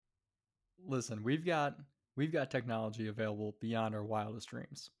Listen, we've got technology available beyond our wildest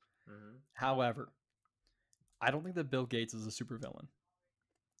dreams. Mm-hmm. However, I don't think that Bill Gates is a supervillain.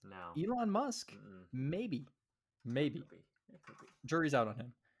 No. Elon Musk, Mm-mm. maybe, It maybe. could be. It could be. Jury's out on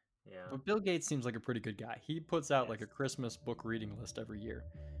him. Yeah. But Bill Gates seems like a pretty good guy. He puts out like Yes. a Christmas book reading list every year.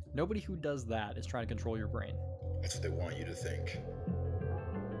 Nobody who does that is trying to control your brain. That's what they want you to think.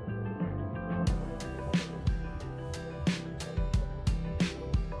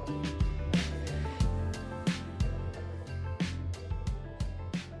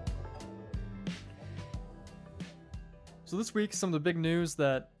 So this week, some of the big news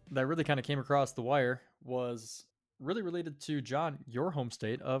that really kind of came across the wire was really related to, John, your home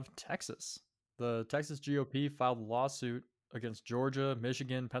state of Texas. The Texas GOP filed a lawsuit against Georgia,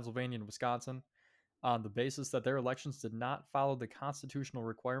 Michigan, Pennsylvania, and Wisconsin on the basis that their elections did not follow the constitutional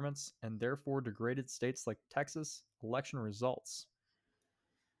requirements and therefore degraded states like Texas election results.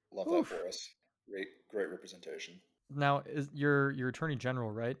 Love Oof. that for us. Great representation. Now, is your attorney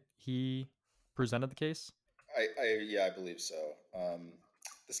general, right? He presented the case. I believe so.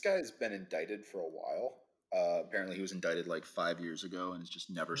 This guy has been indicted for a while. Apparently, he was indicted like 5 years ago and has just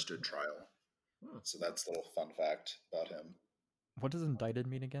never stood trial. So that's a little fun fact about him. What does indicted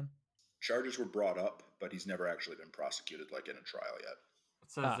mean again? Charges were brought up, but he's never actually been prosecuted like in a trial yet.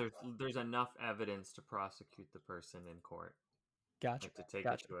 It says there's enough evidence to prosecute the person in court. Gotcha. Like to take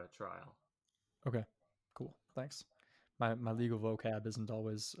Gotcha. it to a trial. Okay, cool. Thanks. My legal vocab isn't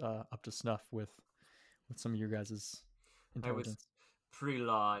always up to snuff with some of your guys' intelligence. I was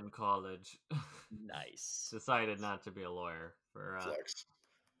pre-law in college. Nice. Decided not to be a lawyer for Flex.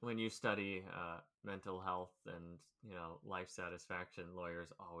 when you study mental health and life satisfaction. Lawyers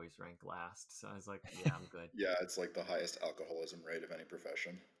always rank last. So I was like, yeah, I'm good. Yeah, it's like the highest alcoholism rate of any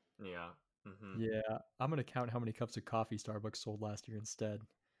profession. Yeah. Mm-hmm. Yeah, I'm gonna count how many cups of coffee Starbucks sold last year instead.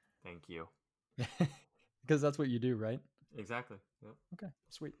 Thank you. Because that's what you do, right? Exactly. Yep. Okay,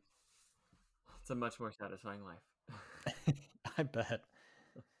 sweet. It's a much more satisfying life. I bet.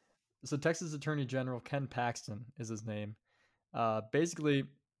 So Texas Attorney General Ken Paxton is his name. Basically,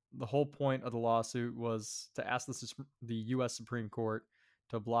 the whole point of the lawsuit was to ask the U.S. Supreme Court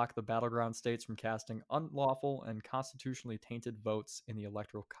to block the battleground states from casting unlawful and constitutionally tainted votes in the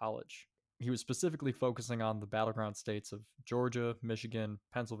Electoral College. He was specifically focusing on the battleground states of Georgia, Michigan,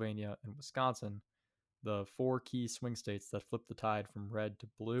 Pennsylvania, and Wisconsin, the four key swing states that flipped the tide from red to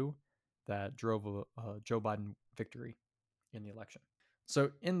blue that drove a Joe Biden victory in the election.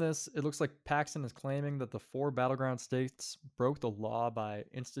 So in this, it looks like Paxton is claiming that the four battleground states broke the law by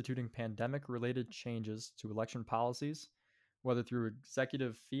instituting pandemic-related changes to election policies, whether through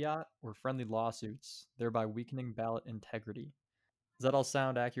executive fiat or friendly lawsuits, thereby weakening ballot integrity. Does that all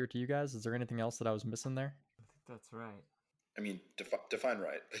sound accurate to you guys? Is there anything else that I was missing there? I think that's right. I mean, define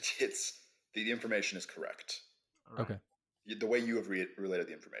right. It's the information is correct. Right. Okay. The way you have related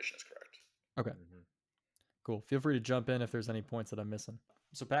the information is correct. Okay. Mm-hmm. Cool. Feel free to jump in if there's any points that I'm missing.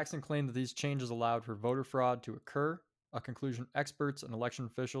 So Paxton claimed that these changes allowed for voter fraud to occur, a conclusion experts and election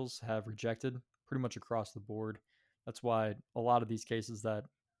officials have rejected pretty much across the board. That's why a lot of these cases that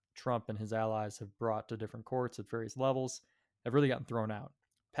Trump and his allies have brought to different courts at various levels have really gotten thrown out.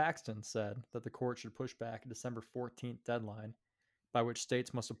 Paxton said that the court should push back a December 14th deadline by which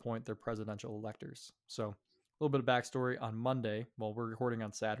states must appoint their presidential electors. So a little bit of backstory. On Monday, well, we're recording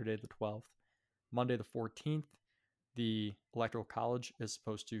on Saturday the 12th, Monday the 14th, the Electoral College is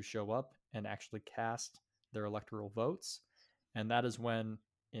supposed to show up and actually cast their electoral votes. And that is when,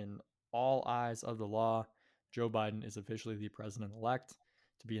 in all eyes of the law, Joe Biden is officially the president-elect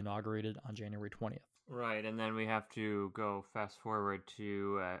to be inaugurated on January 20th. Right, and then we have to go fast forward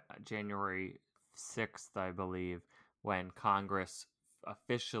to January 6th, I believe, when Congress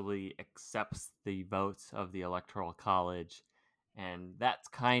officially accepts the votes of the Electoral College. And that's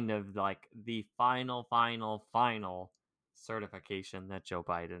kind of like the final certification that Joe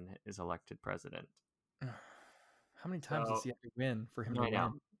Biden is elected president. How many times does he have to win for him to I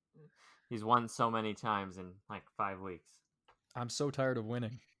know. win? He's won so many times in like 5 weeks. I'm so tired of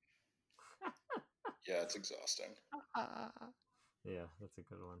winning. Yeah, it's exhausting. Yeah, that's a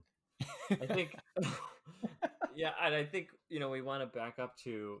good one. I think, yeah, and I think we want to back up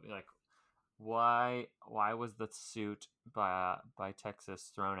to like why was the suit by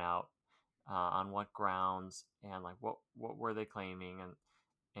Texas thrown out, on what grounds, and like what were they claiming,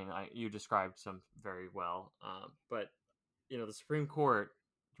 and you described some very well, but the Supreme Court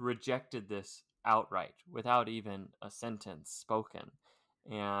rejected this outright without even a sentence spoken,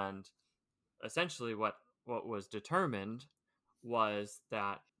 and essentially what was determined was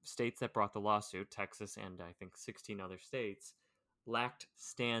that states that brought the lawsuit, Texas and I think 16 other states, lacked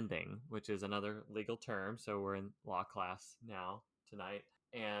standing, which is another legal term. So we're in law class now tonight.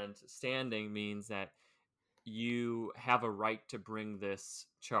 And standing means that you have a right to bring this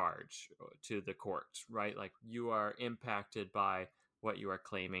charge to the court, right? Like you are impacted by what you are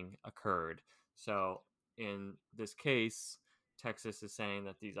claiming occurred. So in this case, Texas is saying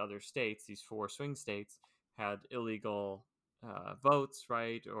that these other states, these 4 swing states, had illegal votes,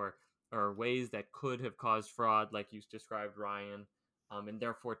 right, or ways that could have caused fraud, like you described, Ryan, and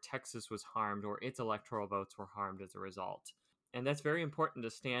therefore Texas was harmed, or its electoral votes were harmed as a result. And that's very important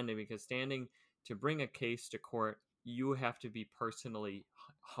to standing, because standing, to bring a case to court, you have to be personally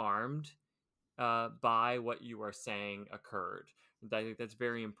harmed by what you are saying occurred. I think that's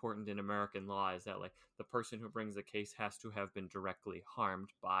very important in American law, is that like the person who brings the case has to have been directly harmed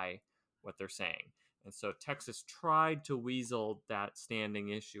by what they're saying. And so Texas tried to weasel that standing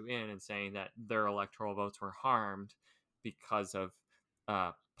issue in and saying that their electoral votes were harmed because of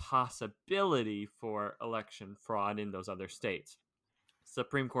possibility for election fraud in those other states.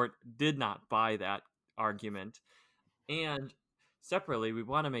 Supreme Court did not buy that argument. And separately, we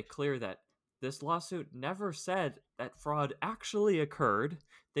want to make clear that this lawsuit never said that fraud actually occurred.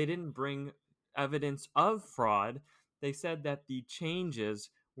 They didn't bring evidence of fraud. They said that the changes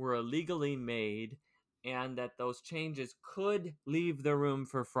were illegally made and that those changes could leave the room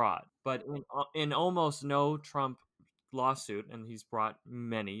for fraud. But in almost no Trump lawsuit, and he's brought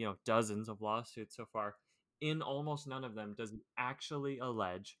many, dozens of lawsuits so far, in almost none of them does he actually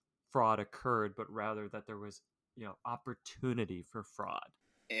allege fraud occurred, but rather that there was opportunity for fraud.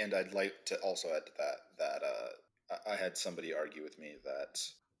 And I'd like to also add to that I had somebody argue with me that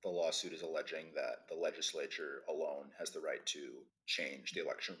the lawsuit is alleging that the legislature alone has the right to change the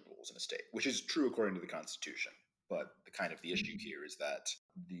election rules in a state, which is true according to the Constitution. But the issue here is that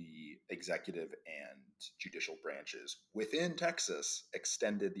the executive and judicial branches within Texas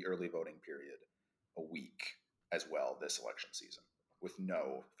extended the early voting period a week as well this election season, with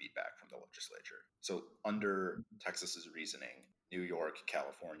no feedback from the legislature. So under Texas's reasoning, New York,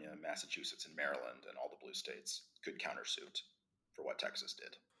 California, Massachusetts, and Maryland, and all the blue states could countersuit for what Texas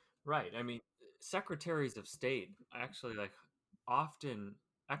did. Right. I mean, secretaries of state actually often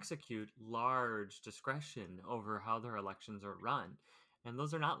execute large discretion over how their elections are run. And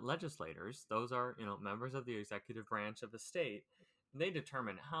those are not legislators. Those are, members of the executive branch of the state. They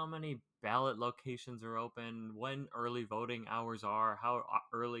determine how many ballot locations are open, when early voting hours are, how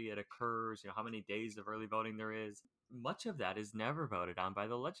early it occurs, how many days of early voting there is. Much of that is never voted on by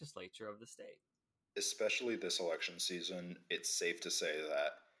the legislature of the state. Especially this election season, it's safe to say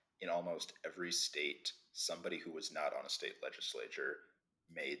that in almost every state, somebody who was not on a state legislature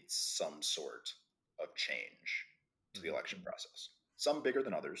made some sort of change to the election process. Some bigger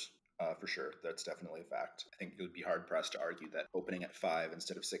than others. For sure. That's definitely a fact. I think it would be hard-pressed to argue that opening at 5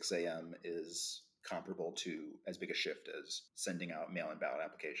 instead of 6 a.m. is comparable to as big a shift as sending out mail-in ballot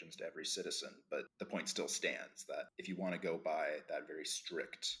applications to every citizen. But the point still stands that if you want to go by that very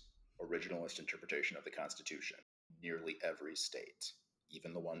strict originalist interpretation of the Constitution, nearly every state,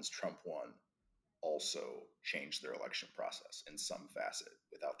 even the ones Trump won, also changed their election process in some facet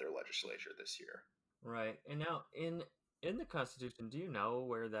without their legislature this year. Right. And now in the Constitution, do you know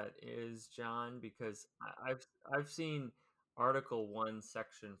where that is, John? Because I've seen Article 1,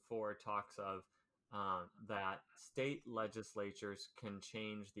 Section 4 talks of that state legislatures can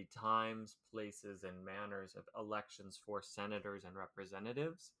change the times, places, and manners of elections for senators and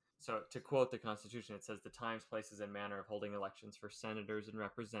representatives. So to quote the Constitution, it says the times, places, and manner of holding elections for senators and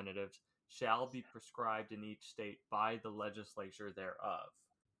representatives shall be prescribed in each state by the legislature thereof.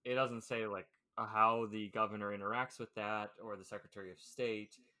 It doesn't say how the governor interacts with that, or the Secretary of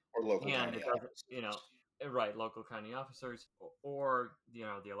State, or local county officers. Right, local county officers, or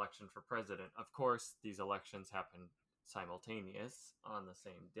the election for president. Of course, these elections happen simultaneous on the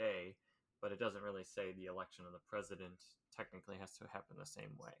same day, but it doesn't really say the election of the president technically has to happen the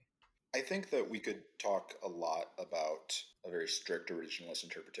same way. I think that we could talk a lot about a very strict originalist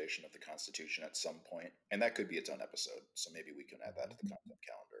interpretation of the Constitution at some point, and that could be its own episode, so maybe we can add that to the content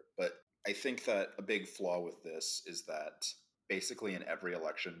calendar. But I think that a big flaw with this is that basically in every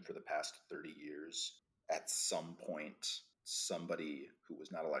election for the past 30 years, at some point, somebody who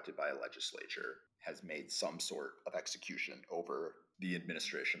was not elected by a legislature has made some sort of execution over the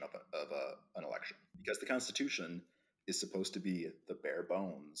administration of an election. Because the Constitution is supposed to be the bare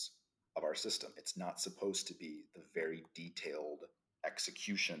bones of our system. It's not supposed to be the very detailed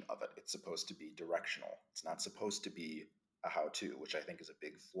execution of it. It's supposed to be directional. It's not supposed to be a how-to, which I think is a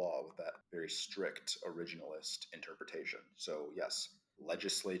big flaw with that very strict originalist interpretation. So yes,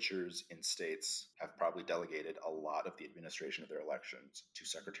 legislatures in states have probably delegated a lot of the administration of their elections to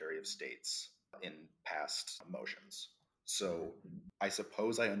Secretary of States in past motions. So I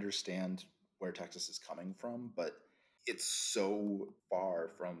suppose I understand where Texas is coming from, but it's so far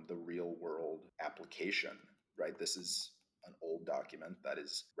from the real world application, right? This is an old document that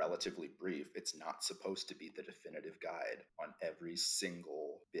is relatively brief. It's not supposed to be the definitive guide on every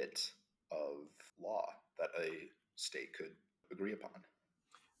single bit of law that a state could agree upon.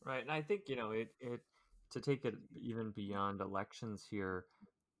 Right. And I think, it to take it even beyond elections here,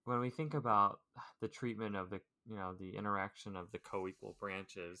 when we think about the treatment of the interaction of the co-equal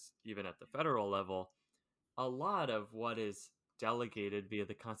branches, even at the federal level, a lot of what is delegated via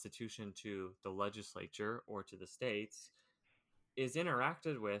the Constitution to the legislature or to the states is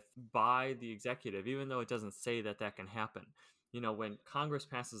interacted with by the executive, even though it doesn't say that that can happen. When Congress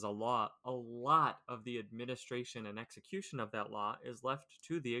passes a law, a lot of the administration and execution of that law is left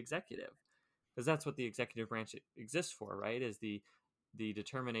to the executive, because that's what the executive branch exists for, right? Is the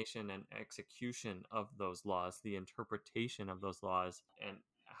determination and execution of those laws, the interpretation of those laws, and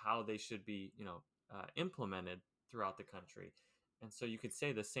how they should be, implemented throughout the country. And so you could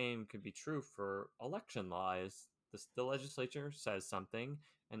say the same could be true for election law. Is the legislature says something,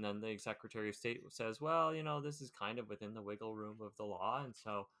 and then the Secretary of State says, well, this is kind of within the wiggle room of the law, and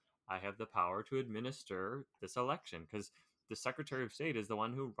so I have the power to administer this election, because the Secretary of State is the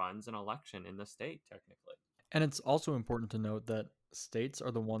one who runs an election in the state, technically. And it's also important to note that states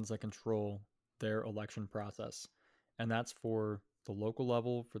are the ones that control their election process. And that's for the local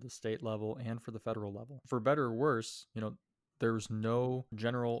level, for the state level, and for the federal level. For better or worse, there's no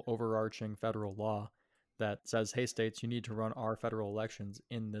general overarching federal law that says, hey, states, you need to run our federal elections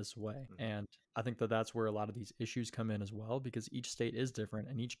in this way. Mm-hmm. And I think that that's where a lot of these issues come in as well, because each state is different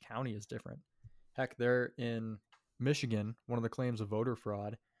and each county is different. Heck, there in Michigan, one of the claims of voter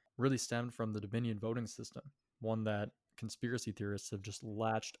fraud really stemmed from the Dominion voting system, one that conspiracy theorists have just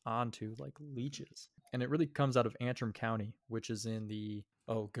latched onto like leeches. And it really comes out of Antrim County, which is in the,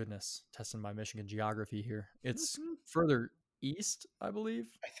 oh goodness, testing my Michigan geography here. It's further east, I believe.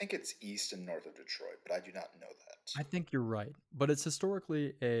 I think it's east and north of Detroit, but I do not know that. I think you're right. But it's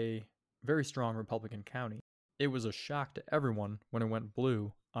historically a very strong Republican county. It was a shock to everyone when it went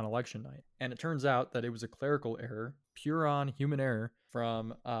blue on election night. And it turns out that it was a clerical error, pure on human error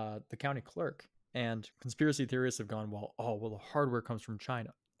from the county clerk. And conspiracy theorists have gone, well, the hardware comes from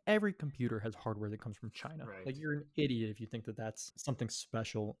China. Every computer has hardware that comes from China. Right. Like, you're an idiot if you think that that's something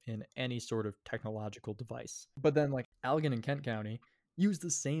special in any sort of technological device. But then, like, Allegan and Kent County used the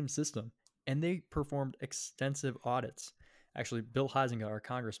same system, and they performed extensive audits. Actually, Bill Huizenga, our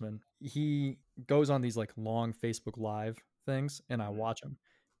congressman, he goes on these like long Facebook Live things, and I watch him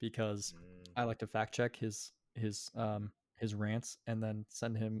because I like to fact check his rants and then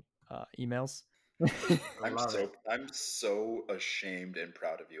send him emails. I'm so ashamed and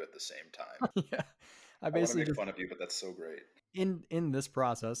proud of you at the same time. Yeah, I want to make fun of you, but that's so great. In this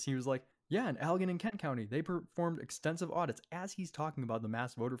process, he was like, yeah, in Allegan and Kent County, they performed extensive audits as he's talking about the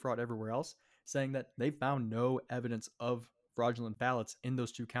mass voter fraud everywhere else, saying that they found no evidence of fraudulent ballots in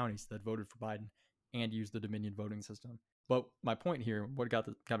those two counties that voted for Biden and used the Dominion voting system. But my point here, what got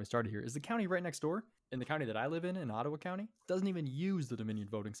me started here, is the county right next door, in the county that I live in Ottawa County, doesn't even use the Dominion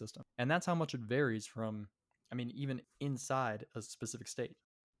voting system. And that's how much it varies from, even inside a specific state.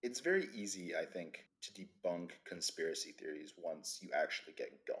 It's very easy, I think, to debunk conspiracy theories once you actually get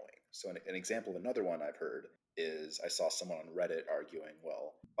going. So an example of another one I've heard is I saw someone on Reddit arguing,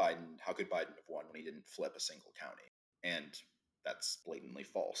 well, how could Biden have won when he didn't flip a single county? And that's blatantly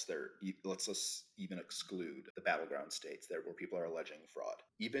false. Let's even exclude the battleground states there where people are alleging fraud.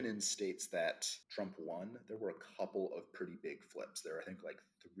 Even in states that Trump won, there were a couple of pretty big flips. There are, I think, like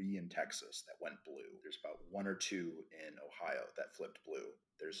 3 in Texas that went blue. There's about 1 or 2 in Ohio that flipped blue.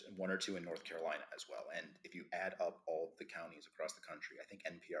 There's 1 or 2 in North Carolina as well. And if you add up all of the counties across the country, I think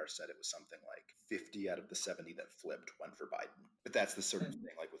NPR said it was something like 50 out of the 70 that flipped went for Biden. But that's the sort of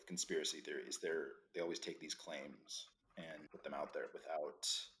thing, like with conspiracy theories, they always take these claims and put them out there without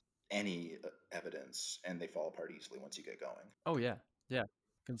any evidence, and they fall apart easily once you get going. Oh yeah.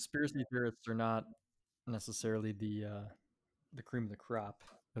 Conspiracy theorists are not necessarily the cream of the crop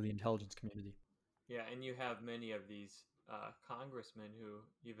of the intelligence community. Yeah, and you have many of these congressmen who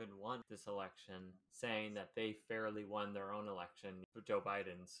even won this election saying that they fairly won their own election, Joe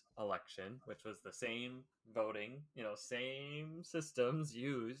Biden's election, which was the same voting, same systems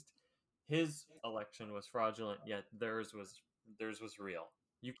used. His election was fraudulent, yet theirs was real.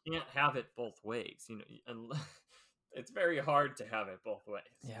 You can't have it both ways, and it's very hard to have it both ways.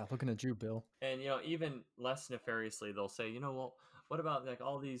 Yeah, looking at you, Bill. And even less nefariously, they'll say, well, What about like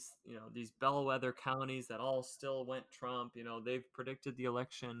all these, these bellwether counties that all still went Trump? They've predicted the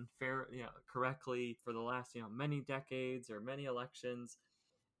election correctly for the last, many decades or many elections.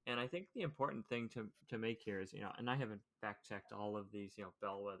 And I think the important thing to make here is, and I haven't fact checked all of these,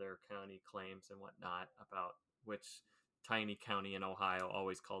 bellwether county claims and whatnot about which tiny county in Ohio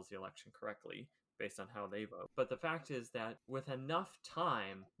always calls the election correctly based on how they vote. But the fact is that with enough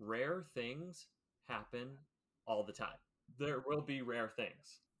time, rare things happen all the time. There will be rare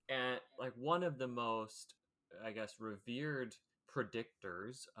things. And like one of the most, I guess, revered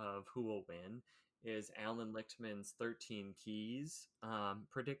predictors of who will win is Alan Lichtman's 13 Keys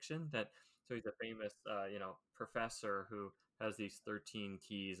prediction. So he's a famous, professor who has these 13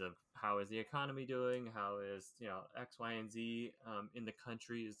 keys of how is the economy doing, how is, X, Y, and Z in the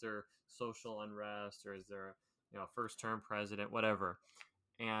country. Is there social unrest, or is there, first term president, whatever.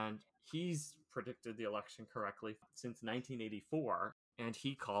 And he's predicted the election correctly since 1984, and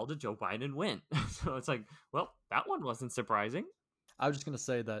he called a Joe Biden win. So it's like, well, that one wasn't surprising. I was just going to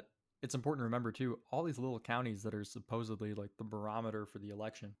say that it's important to remember too, all these little counties that are supposedly like the barometer for the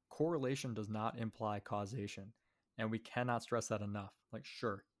election, correlation does not imply causation. And we cannot stress that enough. Like,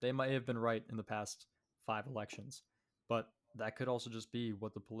 sure, they might have been right in the past 5 elections, but that could also just be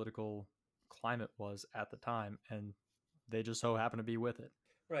what the political climate was at the time. And they just so happen to be with it.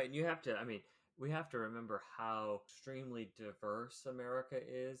 Right. And we have to remember how extremely diverse America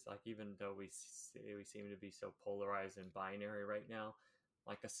is. Like, even though we seem to be so polarized and binary right now,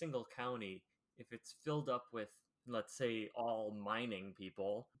 like a single county, if it's filled up with, let's say, all mining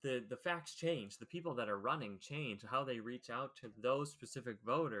people, the facts change. The people that are running change. How they reach out to those specific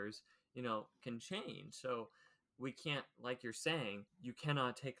voters, can change. So we can't, like you're saying, you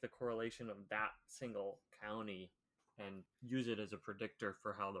cannot take the correlation of that single county and use it as a predictor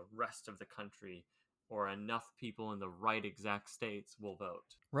for how the rest of the country or enough people in the right exact states will vote.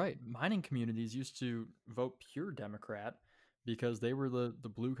 Right. Mining communities used to vote pure Democrat because they were the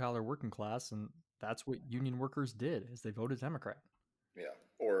blue collar working class, and that's what union workers did, is they voted Democrat. Yeah.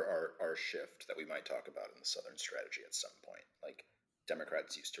 Or our shift that we might talk about in the Southern strategy at some point. Like,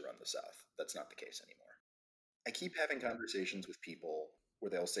 Democrats used to run the South. That's not the case anymore. I keep having conversations with people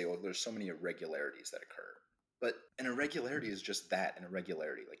where they'll say, well, there's so many irregularities that occur. But an irregularity is just that, an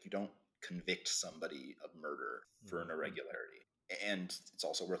irregularity. Like, you don't convict somebody of murder for an irregularity. And it's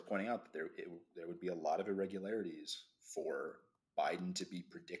also worth pointing out that there would be a lot of irregularities for Biden to be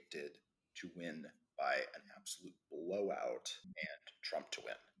predicted to win by an absolute blowout and Trump to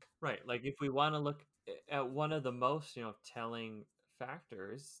win. Right. Like, if we want to look at one of the most, telling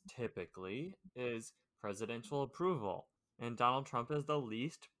factors typically is presidential approval. And Donald Trump is the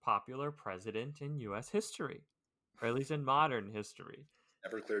least popular president in U.S. history, or at least in modern history.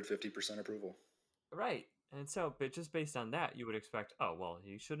 Never cleared 50% approval. Right. And so, but just based on that, you would expect, oh, well,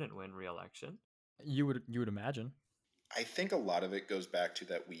 he shouldn't win re-election. You would imagine. I think a lot of it goes back to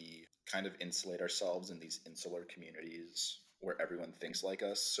that we kind of insulate ourselves in these insular communities where everyone thinks like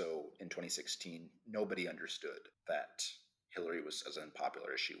us. So in 2016, nobody understood that Hillary was as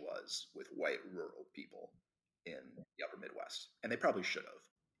unpopular as she was with white rural people in the upper Midwest. And they probably should have.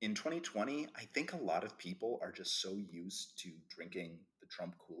 In 2020, I think a lot of people are just so used to drinking the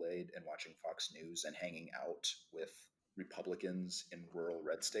Trump Kool-Aid and watching Fox News and hanging out with Republicans in rural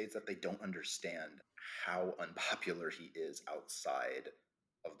red states that they don't understand how unpopular he is outside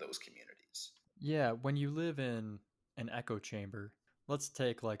of those communities. Yeah, when you live in an echo chamber, let's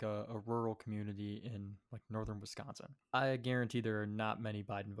take like a rural community in like northern Wisconsin. I guarantee there are not many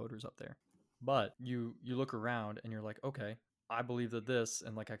Biden voters up there. But you look around and you're like, okay, I believe that this,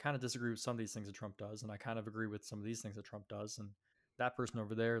 and like I kind of disagree with some of these things that Trump does, and I kind of agree with some of these things that Trump does, and that person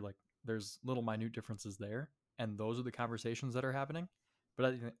over there, like there's little minute differences there, and those are the conversations that are happening.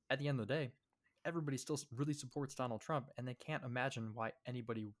 But at the end of the day, everybody still really supports Donald Trump, and they can't imagine why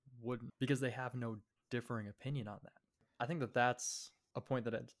anybody wouldn't, because they have no differing opinion on that. I think that that's a point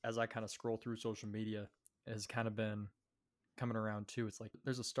that as I kind of scroll through social media has kind of been coming around too. It's like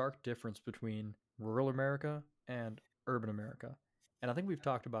there's a stark difference between rural America and urban America. And I think we've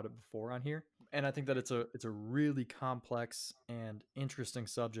talked about it before on here. And I think that it's a really complex and interesting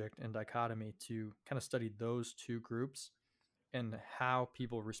subject and dichotomy to kind of study those two groups and how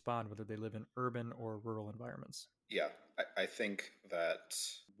people respond, whether they live in urban or rural environments. Yeah, I think that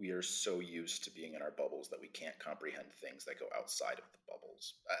we are so used to being in our bubbles that we can't comprehend things that go outside of the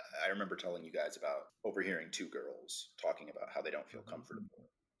bubbles. I remember telling you guys about overhearing 2 girls talking about how they don't feel comfortable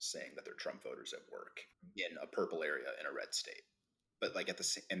saying that they're Trump voters at work in a purple area in a red state. But like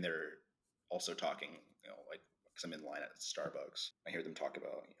and they're also talking, like because I'm in line at Starbucks. I hear them talk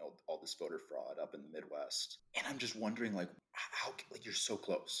about, all this voter fraud up in the Midwest, and I'm just wondering, like, how, like, you're so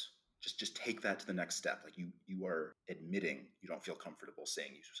close. Just take that to the next step. Like, you are admitting you don't feel comfortable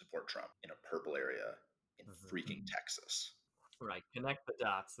saying you support Trump in a purple area in freaking Texas. Right. Connect the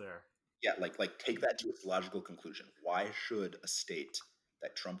dots there. Yeah, like take that to its logical conclusion. Why should a state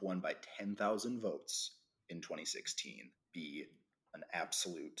that Trump won by 10,000 votes in 2016 be an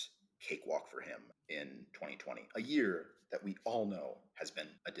absolute cakewalk for him in 2020? A year that we all know has been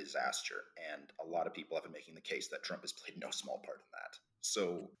a disaster, and a lot of people have been making the case that Trump has played no small part in that.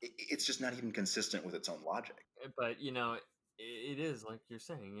 So it's just not even consistent with its own logic. But it is like you're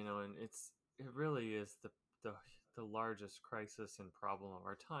saying, and it really is the largest crisis and problem of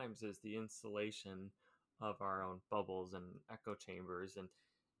our times is the insulation of our own bubbles and echo chambers. And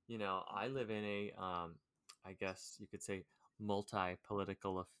I live in a I guess you could say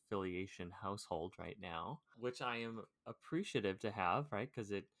multi-political affiliation household right now, which I am appreciative to have, right? Because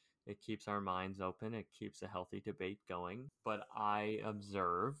it keeps our minds open, it keeps a healthy debate going. But I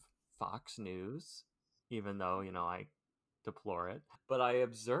observe Fox News, even though I deplore it, but I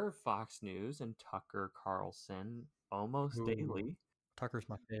observe Fox News and Tucker Carlson almost Ooh, daily. Tucker's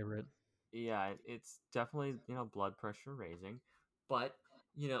my favorite. Yeah, it's definitely, blood pressure raising. But,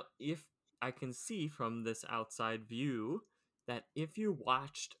 if I can see from this outside view that if you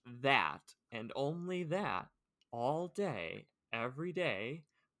watched that and only that all day, every day,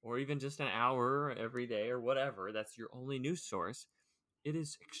 or even just an hour every day or whatever, that's your only news source, it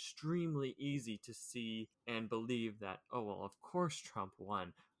is extremely easy to see and believe that, oh, well, of course Trump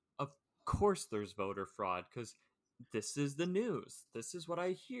won. Of course there's voter fraud because this is the news. This is what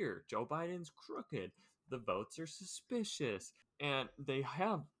I hear. Joe Biden's crooked. The votes are suspicious. And they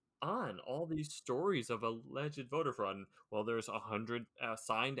have on all these stories of alleged voter fraud. And, well, there's 100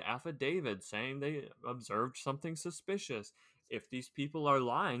 signed affidavits saying they observed something suspicious. If these people are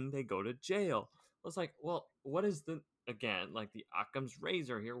lying, they go to jail. I was like, well, what is again, like the Occam's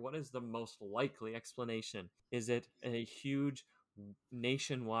razor here, what is the most likely explanation? Is it a huge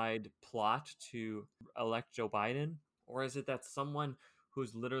nationwide plot to elect Joe Biden? Or is it that someone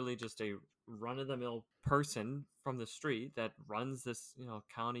who's literally just a run of the mill person from the street that runs this,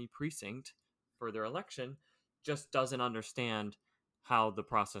 county precinct for their election just doesn't understand how the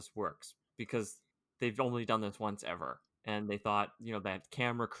process works because they've only done this once ever. And they thought, that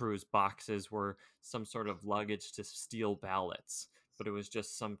camera crews boxes were some sort of luggage to steal ballots, but it was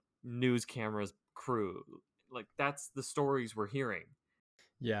just some news cameras crew. Like, that's the stories we're hearing.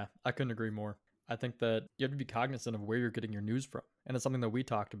 Yeah, I couldn't agree more. I think that you have to be cognizant of where you're getting your news from. And it's something that we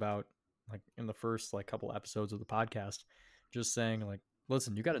talked about like in the first like couple episodes of the podcast, just saying like,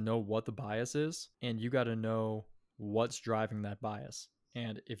 listen, you got to know what the bias is and you got to know what's driving that bias.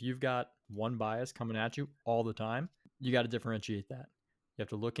 And if you've got one bias coming at you all the time, you got to differentiate that. You have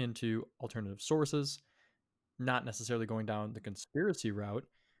to look into alternative sources, not necessarily going down the conspiracy route,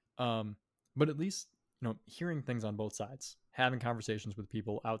 but at least hearing things on both sides, having conversations with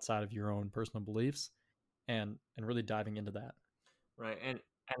people outside of your own personal beliefs, and really diving into that. Right, and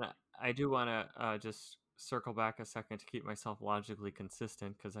I do want to just circle back a second to keep myself logically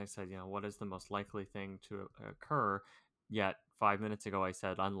consistent because I said, what is the most likely thing to occur? Yet 5 minutes ago I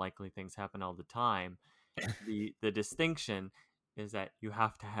said unlikely things happen all the time. The distinction is that you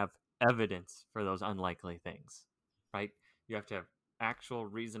have to have evidence for those unlikely things, right? You have to have actual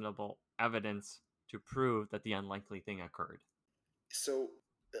reasonable evidence to prove that the unlikely thing occurred. So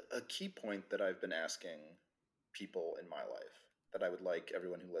a key point that I've been asking people in my life that I would like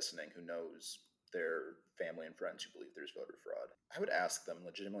everyone who listening who knows their family and friends who believe there's voter fraud, I would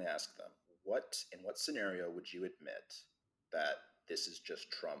legitimately ask them, in what scenario would you admit that this is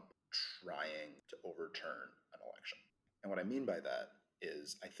just Trump trying to overturn an election? And what I mean by that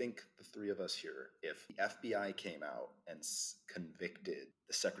is I think the three of us here, if the FBI came out and convicted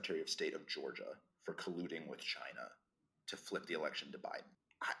the Secretary of State of Georgia for colluding with China to flip the election to Biden,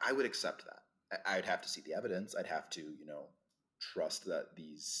 I would accept that. I'd have to see the evidence. I'd have to, trust that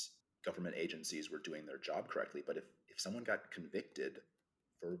these government agencies were doing their job correctly. But if someone got convicted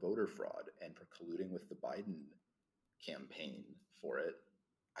for voter fraud and for colluding with the Biden campaign for it,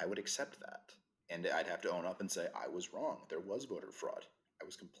 I would accept that. And I'd have to own up and say, I was wrong. There was voter fraud. I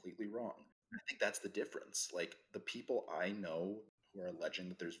was completely wrong. I think that's the difference. Like, the people I know who are alleging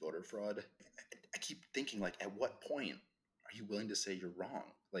that there's voter fraud, I keep thinking, like, at what point are you willing to say you're wrong?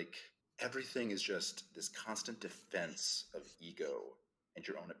 Like, everything is just this constant defense of ego and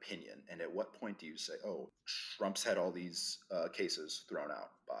your own opinion. And at what point do you say, oh, Trump's had all these cases thrown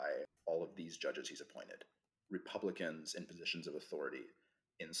out by all of these judges he's appointed. Republicans in positions of authority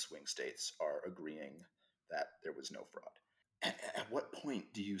in swing states are agreeing that there was no fraud. At what point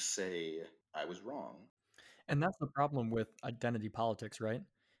do you say, I was wrong? And that's the problem with identity politics, right?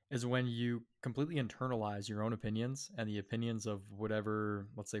 Is when you completely internalize your own opinions and the opinions of whatever,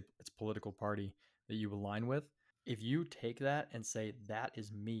 let's say it's political party that you align with. If you take that and say, that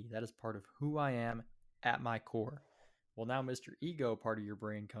is me, that is part of who I am at my core. Well, now Mr. Ego part of your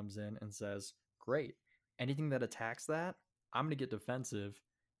brain comes in and says, great, anything that attacks that, I'm going to get defensive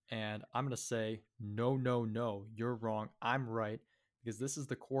and I'm going to say, no, no, no, you're wrong. I'm right because this is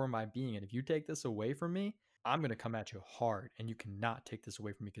the core of my being. And if you take this away from me, I'm going to come at you hard and you cannot take this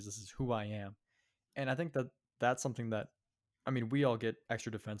away from me because this is who I am. And I think that that's something that, I mean, we all get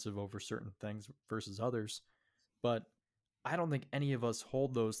extra defensive over certain things versus others, but I don't think any of us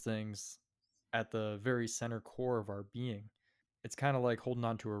hold those things at the very center core of our being. It's kind of like holding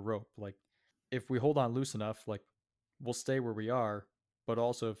on to a rope. Like if we hold on loose enough, like we'll stay where we are, but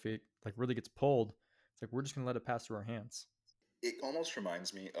also if it like really gets pulled, it's like we're just going to let it pass through our hands. It almost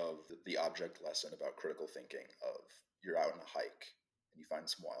reminds me of the object lesson about critical thinking of you're out on a hike and you find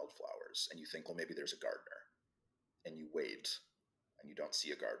some wildflowers and you think, well, maybe there's a gardener, and you wait and you don't see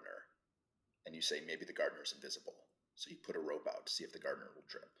a gardener and you say, maybe the gardener's invisible. So you put a rope out to see if the gardener will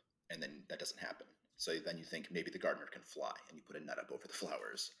trip, and then that doesn't happen. So then you think maybe the gardener can fly, and you put a net up over the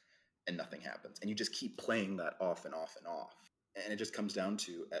flowers and nothing happens. And you just keep playing that off and off and off. And it just comes down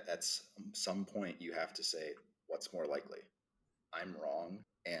to at some point you have to say, what's more likely? I'm wrong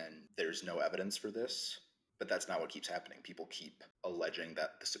and there's no evidence for this, but that's not what keeps happening. People keep alleging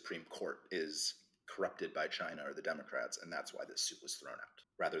that the Supreme Court is corrupted by China or the Democrats, and that's why this suit was thrown out,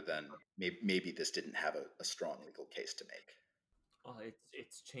 rather than maybe this didn't have a strong legal case to make. Well,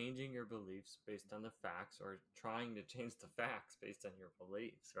 it's changing your beliefs based on the facts, or trying to change the facts based on your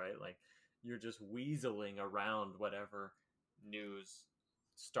beliefs, right? Like you're just weaseling around whatever news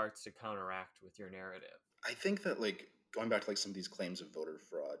starts to counteract with your narrative. I think that like going back to like some of these claims of voter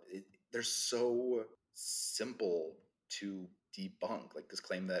fraud, they're so simple to debunk. Like this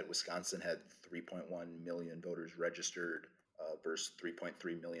claim that Wisconsin had 3.1 million voters registered versus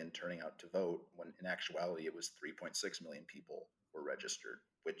 3.3 million turning out to vote, when in actuality it was 3.6 million people were registered,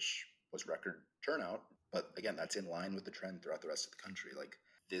 which was record turnout. But again, that's in line with the trend throughout the rest of the country. Like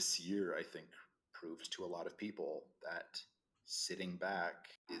this year, I think proves to a lot of people that sitting back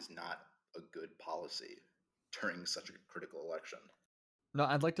is not a good policy during such a critical election. No,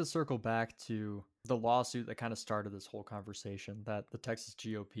 I'd like to circle back to the lawsuit that kind of started this whole conversation that the Texas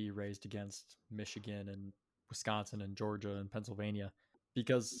GOP raised against Michigan and Wisconsin and Georgia and Pennsylvania,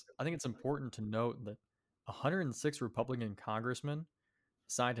 because I think it's important to note that 106 Republican congressmen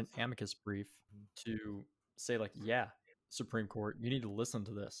signed an amicus brief to say, like, yeah, Supreme Court, you need to listen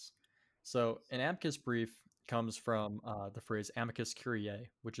to this. So an amicus brief comes from the phrase amicus curiae,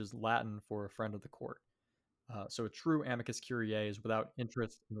 which is Latin for a friend of the court. So a true amicus curiae is without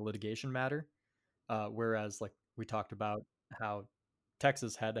interest in the litigation matter, whereas like we talked about how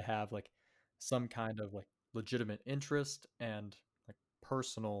Texas had to have like some kind of like legitimate interest and like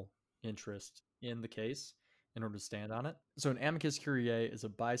personal interest in the case in order to stand on it. So an amicus curiae is a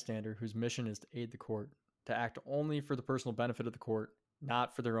bystander whose mission is to aid the court, to act only for the personal benefit of the court,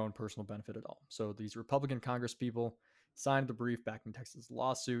 not for their own personal benefit at all. So these Republican Congress people signed the brief backing Texas'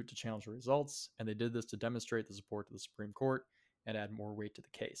 lawsuit to challenge the results, and they did this to demonstrate the support to the Supreme Court and add more weight to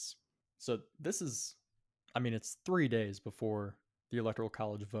the case. So this is, I mean, it's 3 days before the Electoral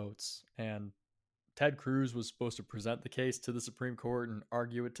College votes, and Ted Cruz was supposed to present the case to the Supreme Court and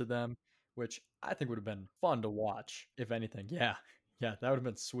argue it to them, which I think would have been fun to watch, if anything. Yeah, that would have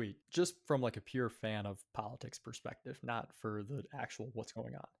been sweet. Just from like a pure fan of politics perspective, not for the actual what's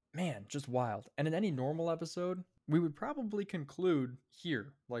going on. Man, just wild. And in any normal episode, we would probably conclude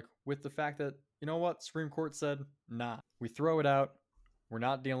here, like with the fact that, you know what, Supreme Court said, nah, we throw it out. We're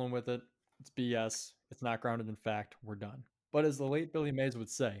not dealing with it. It's BS. It's not grounded in fact. We're done. But as the late Billy Mays would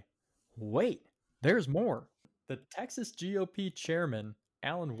say, wait, there's more. The Texas GOP chairman,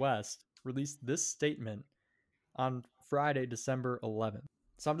 Alan West, released this statement on Friday, December 11th.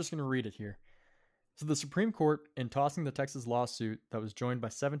 So I'm just going to read it here. So the Supreme Court, in tossing the Texas lawsuit that was joined by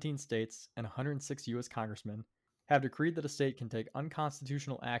 17 states and 106 U.S. congressmen, have decreed that a state can take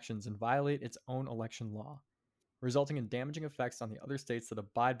unconstitutional actions and violate its own election law, resulting in damaging effects on the other states that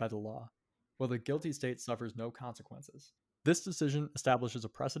abide by the law, while the guilty state suffers no consequences. This decision establishes a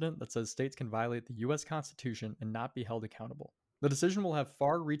precedent that says states can violate the U.S. Constitution and not be held accountable. The decision will have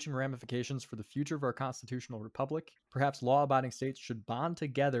far-reaching ramifications for the future of our constitutional republic. Perhaps law-abiding states should bond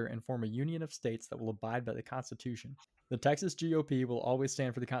together and form a union of states that will abide by the Constitution. The Texas GOP will always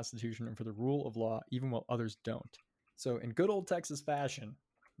stand for the Constitution and for the rule of law, even while others don't. So in good old Texas fashion,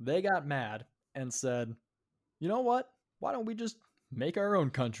 they got mad and said, you know what? Why don't we just make our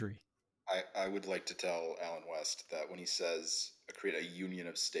own country? I would like to tell Alan West that when he says create a union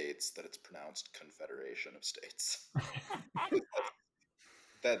of states, that it's pronounced confederation of states.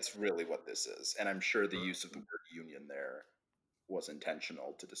 That's really what this is. And I'm sure the use of the word union there was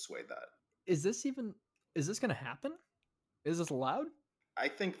intentional to dissuade that. Is this going to happen? Is this allowed? I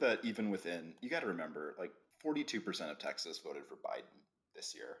think that even within, you got to remember, like 42% of Texas voted for Biden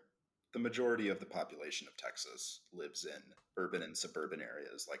this year. The majority of the population of Texas lives in urban and suburban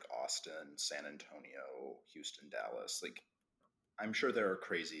areas like Austin, San Antonio, Houston, Dallas. Like, I'm sure there are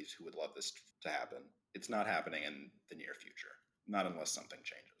crazies who would love this to happen. It's not happening in the near future, not unless something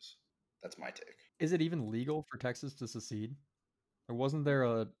changes. That's my take. Is it even legal for Texas to secede? Or wasn't there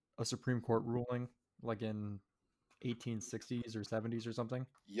a Supreme Court ruling like in 1860s or 70s or something?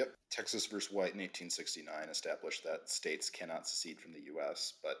 Yep. Texas versus White in 1869 established that states cannot secede from the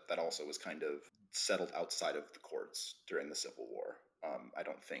U.S., but that also was kind of settled outside of the courts during the Civil War. I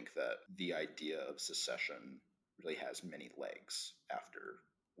don't think that the idea of secession really has many legs after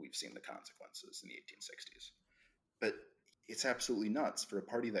we've seen the consequences in the 1860s. But it's absolutely nuts. For a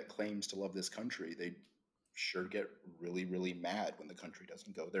party that claims to love this country, they sure get really, really mad when the country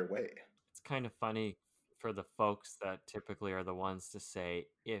doesn't go their way. It's kind of funny for the folks that typically are the ones to say,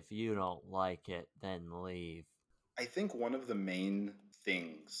 if you don't like it, then leave. I think one of the main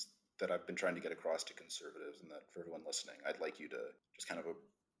things that I've been trying to get across to conservatives, and that for everyone listening, I'd like you to just kind of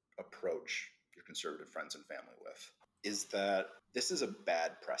approach your conservative friends and family with, is that this is a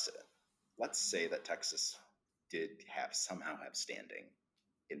bad precedent. Let's say that Texas did somehow have standing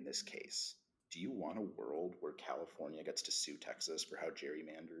in this case. Do you want a world where California gets to sue Texas for how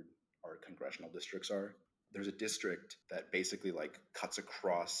gerrymandered our congressional districts are? There's a district that basically like cuts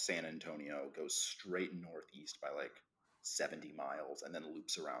across San Antonio, goes straight northeast by like 70 miles, and then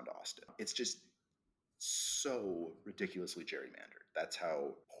loops around Austin. It's just so ridiculously gerrymandered. That's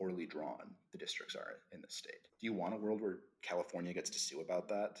how poorly drawn the districts are in this state. Do you want a world where California gets to sue about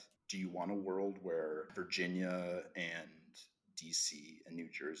that? Do you want a world where Virginia and DC and New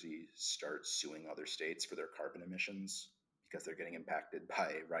Jersey start suing other states for their carbon emissions because they're getting impacted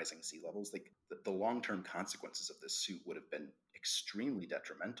by rising sea levels? Like the long-term consequences of this suit would have been extremely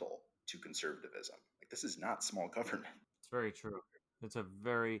detrimental to conservatism. Like, this is not small government. It's very true. It's a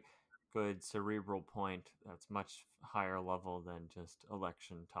very good cerebral point that's much higher level than just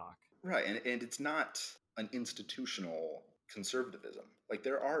election talk. Right, and it's not an institutional conservatism. Like,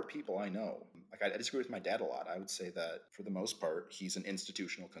 there are people I know, like I disagree with my dad a lot. I would say that for the most part, he's an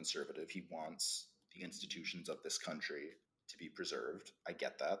institutional conservative. He wants the institutions of this country to be preserved. I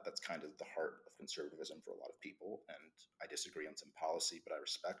get that. That's kind of the heart of conservatism for a lot of people, and I disagree on some policy, but I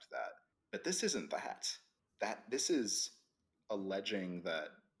respect that. But this isn't that. This is alleging that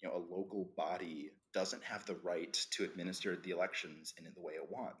a local body doesn't have the right to administer the elections in the way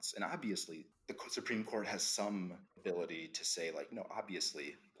it wants. And obviously, the Supreme Court has some ability to say, like, no,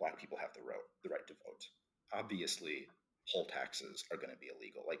 obviously, Black people have the right to vote. Obviously, poll taxes are going to be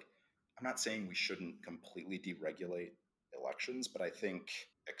illegal. Like, I'm not saying we shouldn't completely deregulate elections, but I think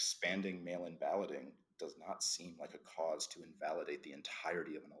expanding mail-in balloting does not seem like a cause to invalidate the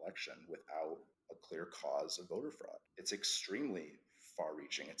entirety of an election without a clear cause of voter fraud. It's extremely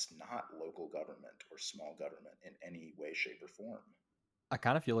far-reaching. It's not local government or small government in any way, shape, or form. I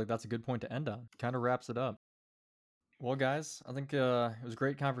kind of feel like that's a good point to end on. Kind of wraps it up. Well, guys, I think it was a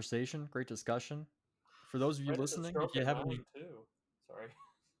great conversation, great discussion. For those of you listening, if you have any...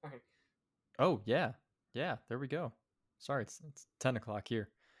 Sorry. Oh, yeah. Yeah, there we go. Sorry, it's 10 o'clock here.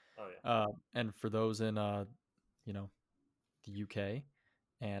 Oh, yeah. And for those in, the UK,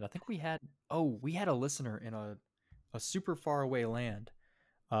 and I think we had a listener in a super far away land.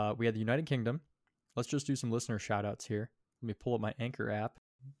 We had the United Kingdom. Let's just do some listener shout outs here. Let me pull up my Anchor app.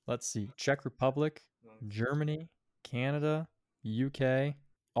 Let's see. Czech Republic, Germany, Canada, UK,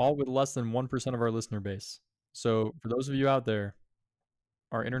 all with less than 1% of our listener base. So for those of you out there,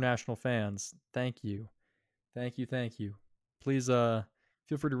 our international fans, thank you. Thank you. Please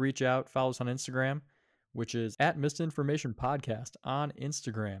feel free to reach out. Follow us on Instagram, which is @Misinformation Podcast on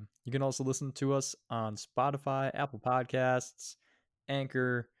Instagram. You can also listen to us on Spotify, Apple Podcasts,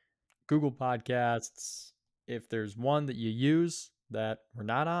 Anchor, Google Podcasts. If there's one that you use that we're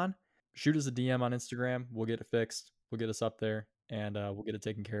not on, shoot us a DM on Instagram. We'll get it fixed. We'll get us up there, and we'll get it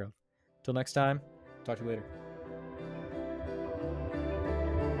taken care of. Till next time, talk to you later.